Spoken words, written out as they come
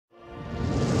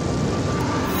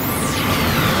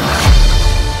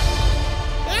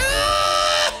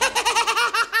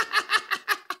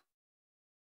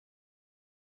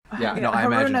Yeah, no,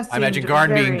 Haruna I imagine seemed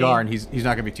Garn being very- Garn, he's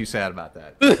not gonna be too sad about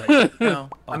that. No.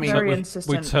 I mean, Very we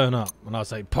insistent. turn up, and I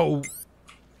say, Paul,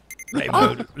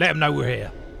 let him know we're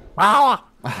here. Paul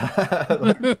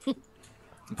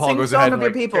Sing goes song ahead of and your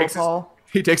like, people, Paul.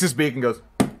 he takes his beak and goes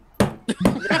the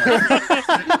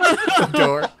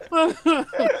door.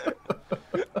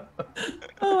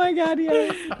 Oh my god,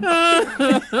 yeah.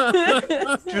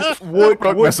 Just wood.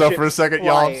 Broke wood myself for a chips second,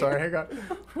 y'all. I'm flying. sorry. Hang on.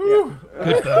 Whew.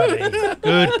 Good birdie.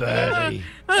 Good birdie.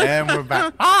 And we're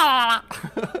back.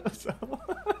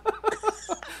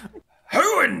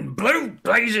 Who in blue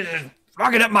blazes is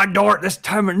knocking at my door at this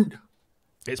time? And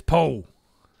It's Paul.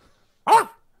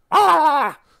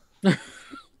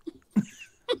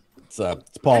 It's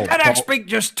Paul. that Axebeak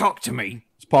just talked to me.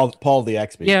 It's Paul the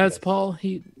Axebeak. Yeah, it's Paul.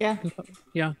 Yeah,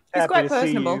 Yeah. he's Happy quite to see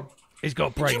personable. you. He's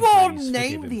got brain Did you all freeze.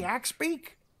 name Forgive the him. Axebeak?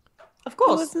 Of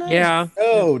course. Yeah.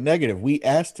 Oh, negative. We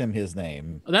asked him his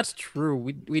name. That's true.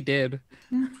 We did.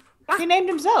 He named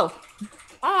himself.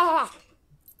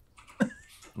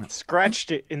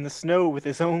 Scratched it in the snow with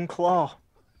his own claw.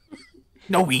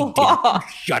 No, he didn't.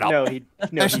 Shut up. No, he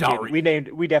That's not didn't.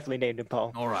 right. We definitely named him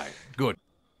Paul. All right, good.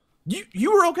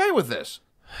 You were okay with this?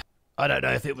 I don't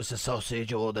know if it was the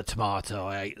sausage or the tomato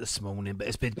I ate this morning, but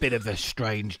it's been a bit of a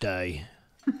strange day.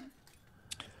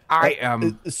 I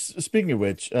am. Speaking of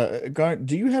which, Garn,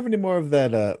 do you have any more of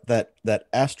that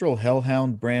Astral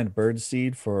Hellhound brand bird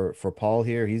seed for Paul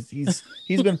here? He's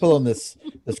been pulling this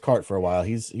cart for a while.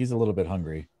 He's a little bit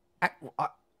hungry.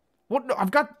 What? No,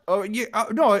 I've got.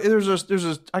 No. There's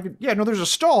a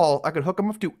stall. I could hook him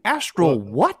up to. Astral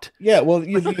what? Yeah, well,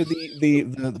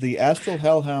 the Astral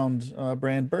Hellhound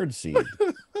brand bird seed.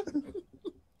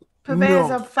 Purveyors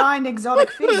No. of fine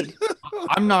exotic feed.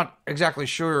 I'm not exactly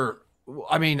sure.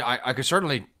 I mean, I could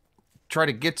certainly try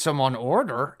to get some on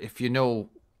order if you know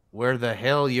where the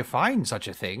hell you find such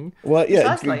a thing. Well,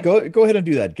 yeah, Precisely. go ahead and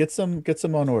do that. Get some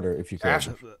on order if you can.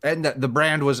 And the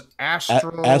brand was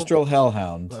Astral Astral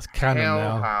Hellhound. That's canon now.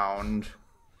 Hellhound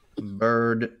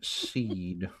Bird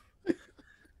Seed.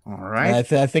 All And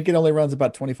right. I think it only runs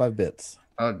about 25 bits.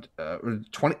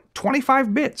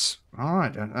 25 bits. All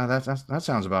right. That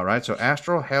sounds about right. So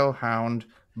Astral Hellhound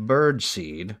Bird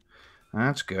Seed.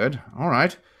 That's good. All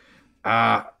right.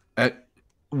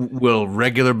 Will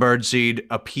regular bird seed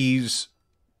appease?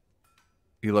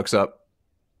 He looks up.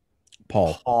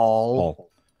 Paul.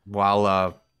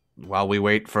 While we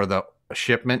wait for the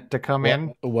shipment to come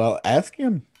in. Well, ask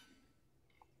him.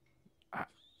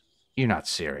 You're not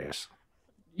serious.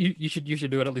 You should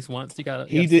do it at least once. You got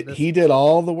He did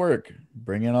all the work,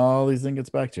 bringing all these ingots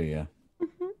back to you.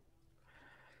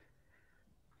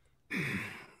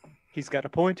 He's got a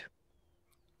point.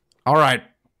 All right,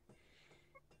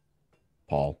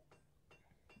 Paul.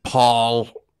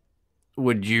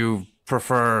 would you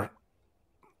prefer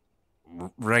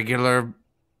regular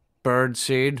bird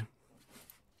seed?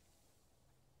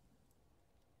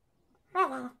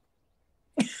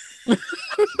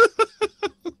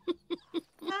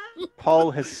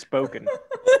 Paul has spoken.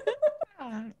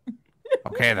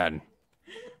 Okay then.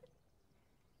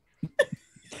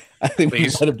 I think we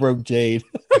Please. might have broke Jade.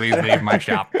 Please leave my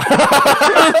shop.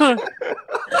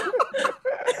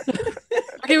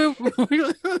 Okay,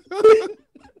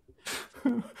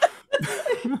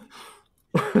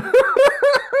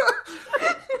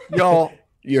 Y'all,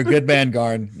 You're a good man,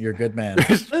 Garn. You're a good man.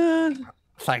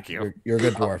 thank you. You're a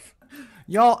good dwarf.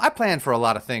 Y'all, I planned for a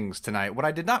lot of things tonight. What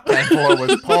I did not plan for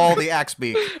was Paul the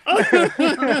Axebeak.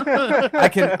 I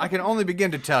can only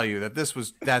begin to tell you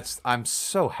that I'm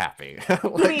so happy. I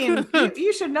mean,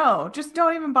 you should know. Just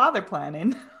don't even bother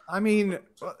planning. I mean,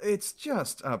 it's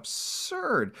just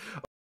absurd.